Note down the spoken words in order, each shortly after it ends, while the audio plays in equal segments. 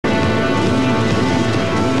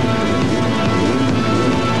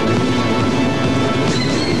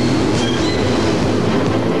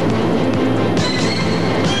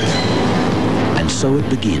it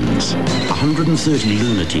begins. 130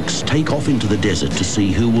 lunatics take off into the desert to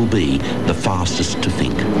see who will be the fastest to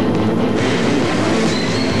Finke.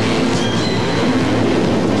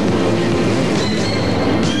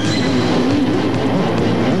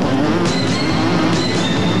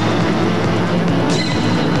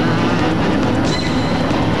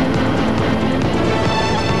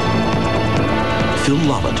 Phil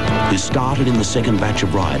Lovett, who started in the second batch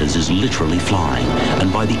of riders, is literally flying,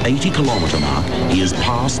 and by the 80-kilometre mark, he has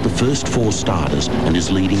passed the first 4 starters and is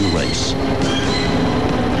leading the race.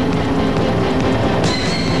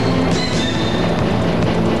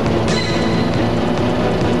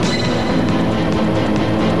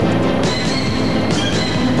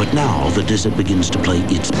 But now the desert begins to play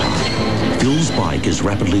its part. Phil's bike is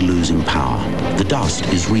rapidly losing power. The dust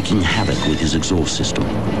is wreaking havoc with his exhaust system.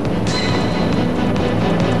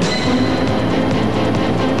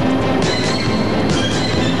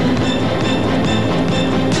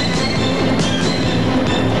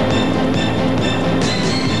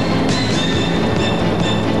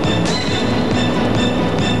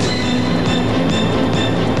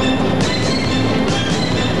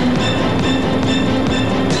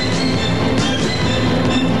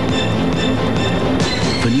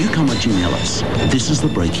 This is the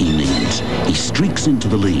break he needs. He streaks into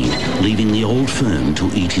the lead, leaving the old firm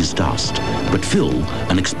to eat his dust. But Phil,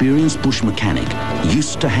 an experienced bush mechanic,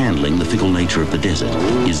 used to handling the fickle nature of the desert,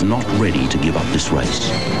 is not ready to give up this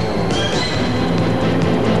race.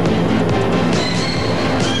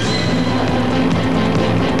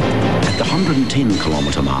 At the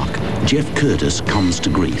 110-kilometre mark, Jeff Curtis comes to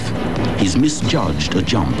grief. He's misjudged a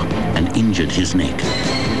jump and injured his neck.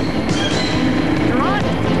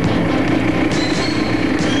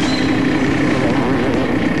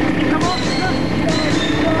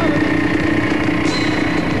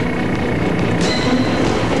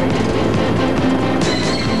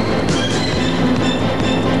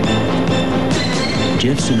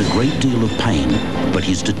 Jeff's in a great deal of pain, but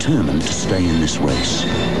he's determined to stay in this race.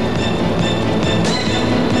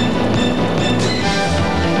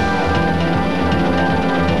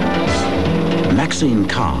 Maxine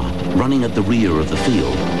Carr, running at the rear of the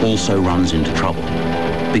field, also runs into trouble.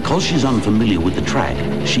 Because she's unfamiliar with the track,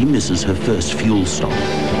 she misses her first fuel stop.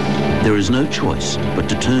 There is no choice but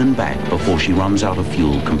to turn back before she runs out of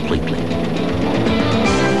fuel completely.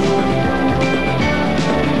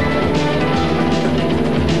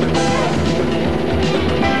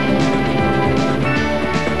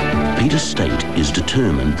 Peter State is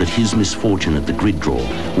determined that his misfortune at the grid draw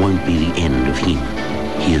won't be the end of him.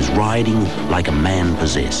 He is riding like a man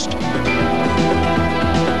possessed.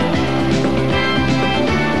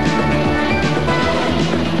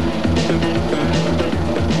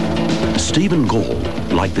 Stephen Gall,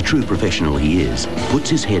 like the true professional he is, puts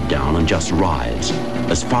his head down and just rides,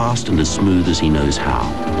 as fast and as smooth as he knows how,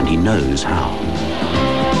 and he knows how.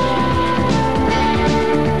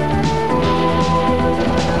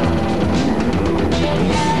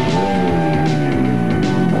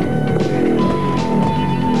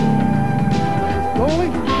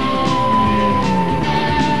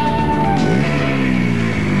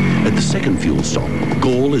 Second fuel stop,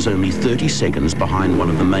 Gall is only 30 seconds behind one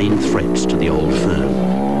of the main threats to the old firm.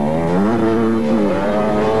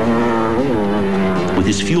 With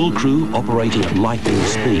his fuel crew operating at lightning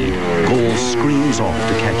speed, Gall screams off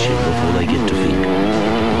to catch him before they get to Finke.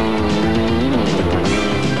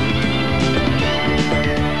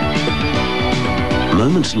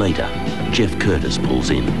 Moments later, Jeff Curtis pulls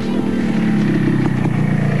in.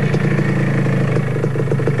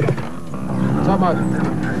 Top out.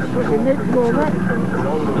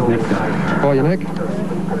 Oh, your neck? This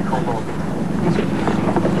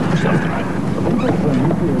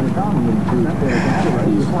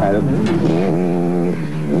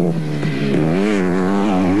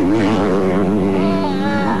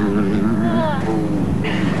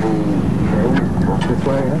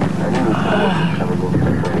way, huh?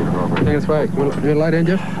 I think it's right. You want to light in,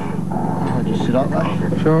 Jeff? I'll just sit up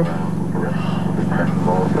there. Sure.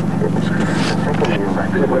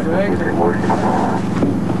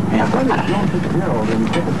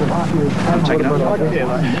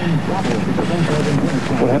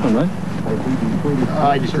 What happened, mate?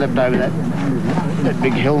 I just leapt over that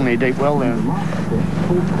big hill near Deep Well there.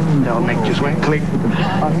 The old neck just went click.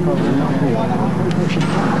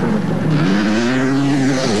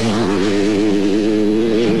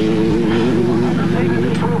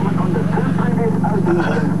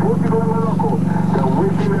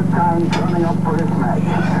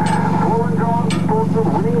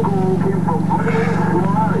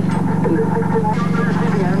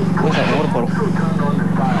 What's that water bottle?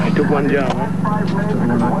 I took one jar, right?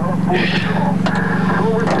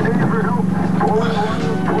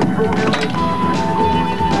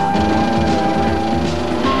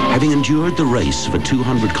 endured the race for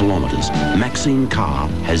 200 kilometres, Maxine Carr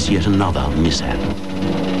has yet another mishap.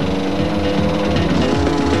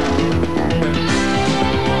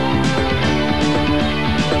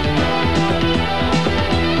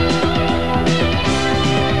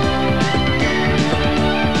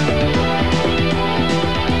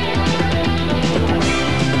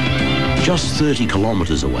 Just 30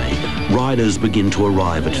 kilometres away, riders begin to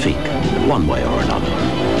arrive at Finke, one way or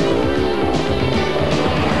another.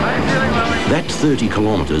 That 30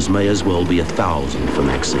 kilometres may as well be 1,000 for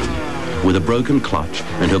Maxine. With a broken clutch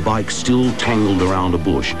and her bike still tangled around a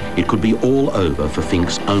bush, it could be all over for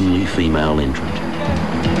Finke's only female entrant.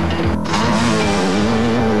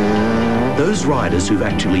 Those riders who've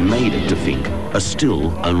actually made it to Finke are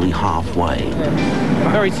still only halfway.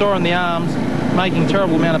 Very sore on the arms, making a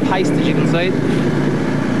terrible amount of paste, as you can see.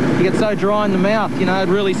 You get so dry in the mouth, you know, it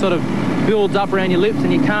really sort of builds up around your lips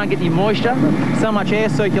and you can't get any moisture. So much air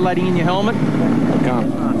circulating in your helmet. I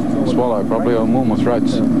can't swallow properly. I'm warm, my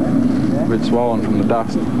throat's a bit swollen from the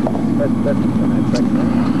dust.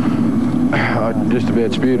 I just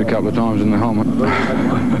about spewed a couple of times in the helmet.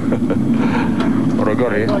 What I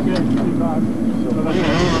got here.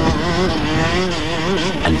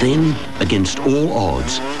 And then, against all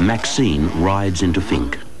odds, Maxine rides into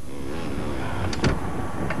Finke.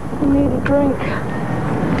 I need a drink.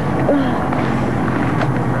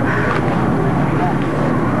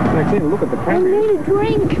 Maxine, look at the I camera. need a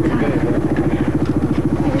drink.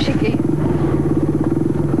 Maybe she can.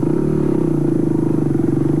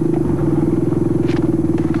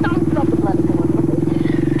 Don't stop the blood going.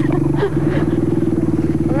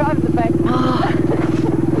 Right in the back.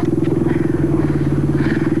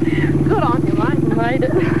 Good on you, mate. You made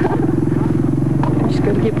it. I'm just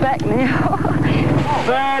going to get back now.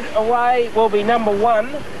 Third away will be number 1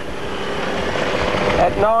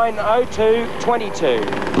 at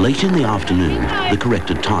 9:02:22. Late in the afternoon, the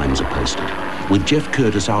corrected times are posted. With Jeff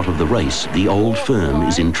Curtis out of the race, the old firm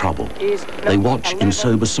is in trouble. They watch in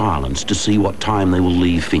sober silence to see what time they will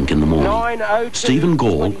leave Finke in the morning. Stephen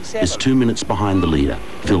Gall is 2 minutes behind the leader.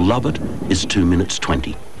 Phil Lovett is 2 minutes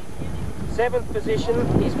 20. 7th position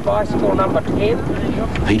is bicycle number 10.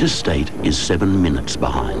 Peter State is 7 minutes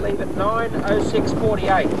behind. Leave at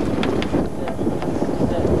 9:06:48.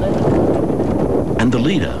 And the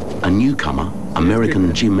leader, a newcomer,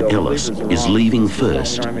 American Jim Ellis, is leaving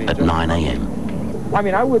first at 9 a.m. I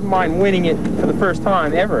mean, I wouldn't mind winning it for the first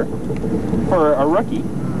time ever for a rookie.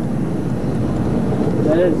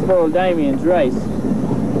 That is spoil Damien's race.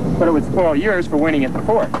 But it would spoil yours for winning it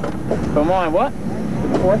before. For mine, what?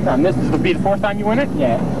 The 4th time. This will be the 4th time you win it?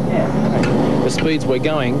 Yeah. The speeds we're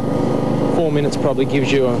going, 4 minutes probably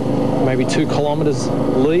gives you maybe 2 kilometres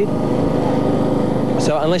lead.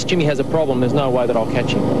 So unless Jimmy has a problem, there's no way that I'll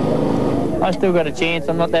catch him. I still got a chance.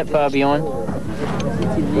 I'm not that far behind.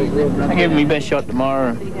 I'll give him my best shot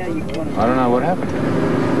tomorrow. I don't know what happened.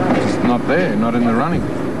 It's not there, not in the running. I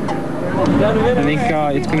think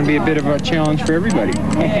it's going to be a bit of a challenge for everybody.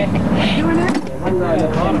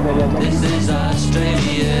 This is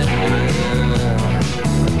Australia.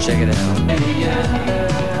 Check it out.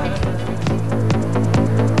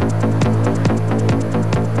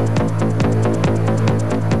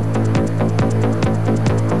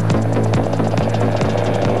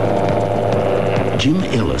 Jim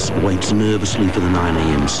Ellis waits nervously for the 9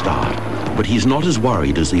 a.m. start, but he's not as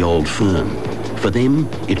worried as the old firm. For them,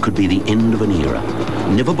 it could be the end of an era.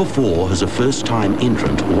 Never before has a first-time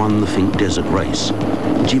entrant won the Finke Desert Race.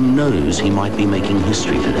 Jim knows he might be making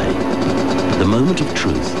history today. The moment of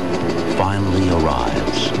truth finally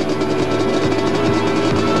arrives.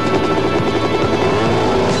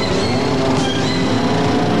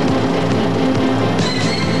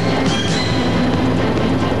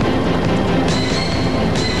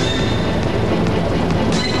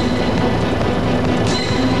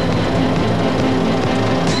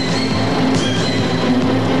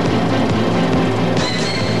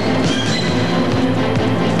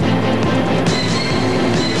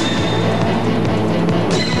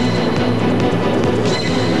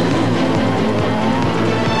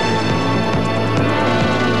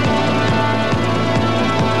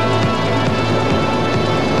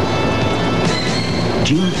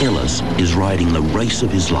 Jim Ellis is riding the race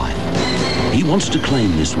of his life. He wants to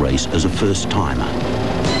claim this race as a first-timer.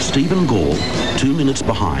 Stephen Gall, 2 minutes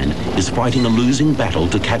behind, is fighting a losing battle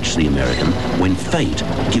to catch the American when fate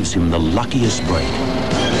gives him the luckiest break.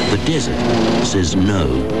 The desert says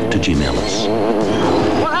no to Jim Ellis.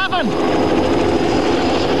 What happened?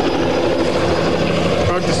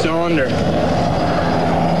 Broke the cylinder.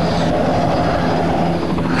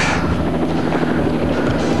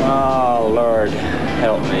 Oh, Lord,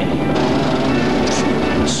 help me.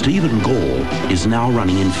 is now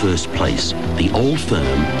running in first place. The old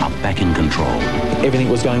firm are back in control. Everything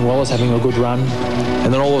was going well, I was having a good run.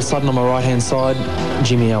 And then all of a sudden on my right-hand side,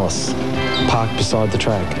 Jimmy Ellis, parked beside the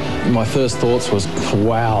track. My first thoughts was,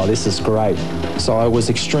 wow, this is great. So I was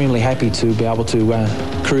extremely happy to be able to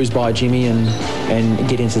cruise by Jimmy and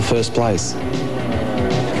get into first place.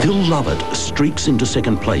 Phil Lovett streaks into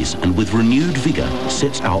second place and with renewed vigour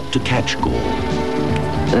sets out to catch Gall.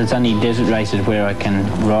 There's only desert races where I can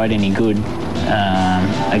ride any good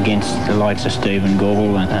against the likes of Stephen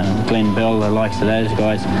Gall and Glenn Bell, the likes of those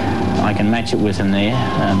guys. I can match it with them there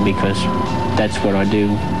because that's what I do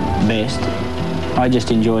best. I just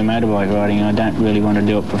enjoy motorbike riding. I don't really want to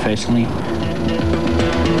do it professionally.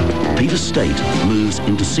 Peter State moves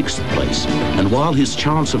into sixth place, and while his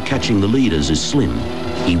chance of catching the leaders is slim,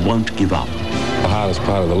 he won't give up. The hardest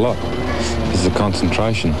part of the lot is the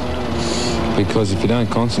concentration, because if you don't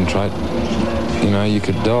concentrate, you know, you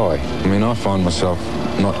could die. I mean, I find myself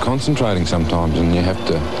not concentrating sometimes, and you have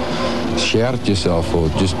to shout at yourself or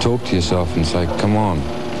just talk to yourself and say, come on,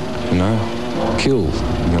 you know, kill,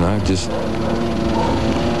 you know, just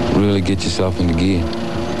really get yourself into gear.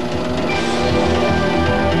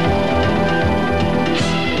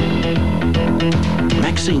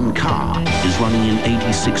 Maxine Carr is running in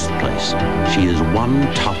 86th place. She is one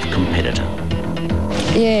tough competitor.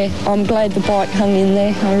 Yeah, I'm glad the bike hung in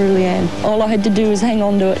there, I really am. All I had to do was hang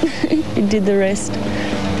on to it. It did the rest.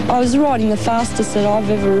 I was riding the fastest that I've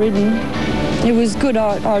ever ridden. It was good.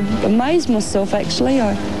 I amazed myself, actually.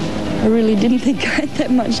 I really didn't think I had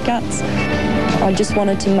that much guts. I just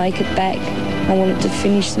wanted to make it back. I wanted to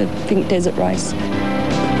finish the Finke Desert Race.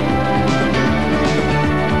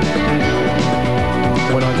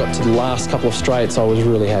 When I got to the last couple of straights, I was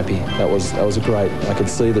really happy. That was great. I could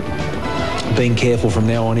see that being careful from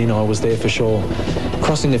now on in, I was there for sure.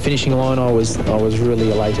 Crossing the finishing line, I was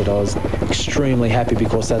really elated. I was extremely happy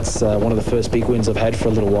because that's one of the first big wins I've had for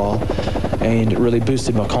a little while, and it really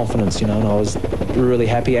boosted my confidence, you know, and I was really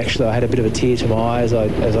happy. Actually, I had a bit of a tear to my eye as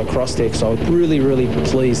I crossed there, because I was really, really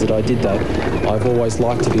pleased that I did that. I've always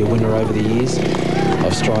liked to be a winner over the years.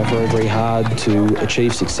 I've strived very, very hard to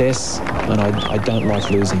achieve success, and I don't like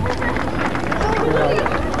losing.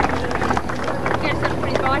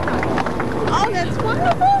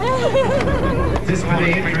 Just for the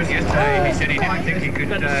interest, yesterday he said he didn't think he could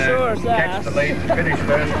catch the lead and finish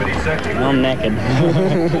first, but he certainly... I'm knackered.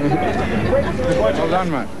 Well done,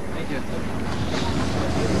 mate.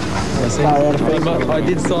 I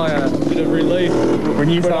did sigh a bit of relief when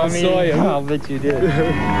you saw me. I'll bet you did.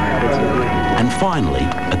 And finally,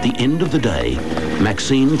 at the end of the day,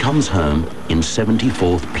 Maxine comes home in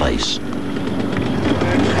 74th place.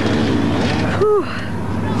 Whew.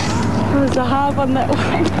 It was a hard one, that one.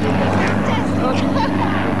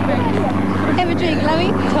 Have a drink,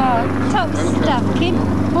 Lovey. Top stuff, kid.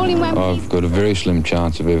 All in one piece. I've got a very slim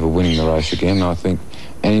chance of ever winning the race again. I think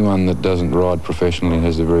anyone that doesn't ride professionally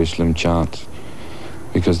has a very slim chance,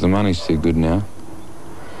 because the money's too good now.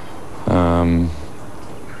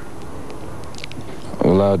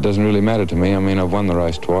 Although it doesn't really matter to me. I mean, I've won the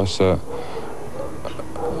race twice, so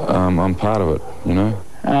I'm part of it, you know.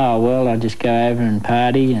 Oh, well, I just go over and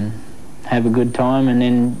party and have a good time, and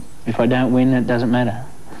then if I don't win, it doesn't matter.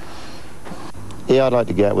 Yeah, I'd like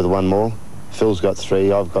to go out with one more. Phil's got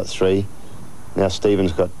 3, I've got 3. Now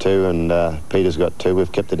Stephen's got 2 and Peter's got 2.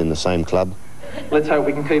 We've kept it in the same club. Let's hope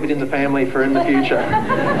we can keep it in the family for in the future.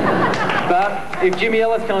 But if Jimmy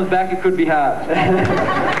Ellis comes back, it could be hard.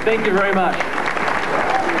 Thank you very much.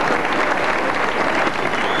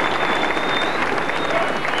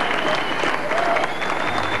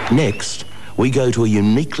 Next, we go to a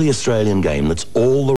uniquely Australian game that's all the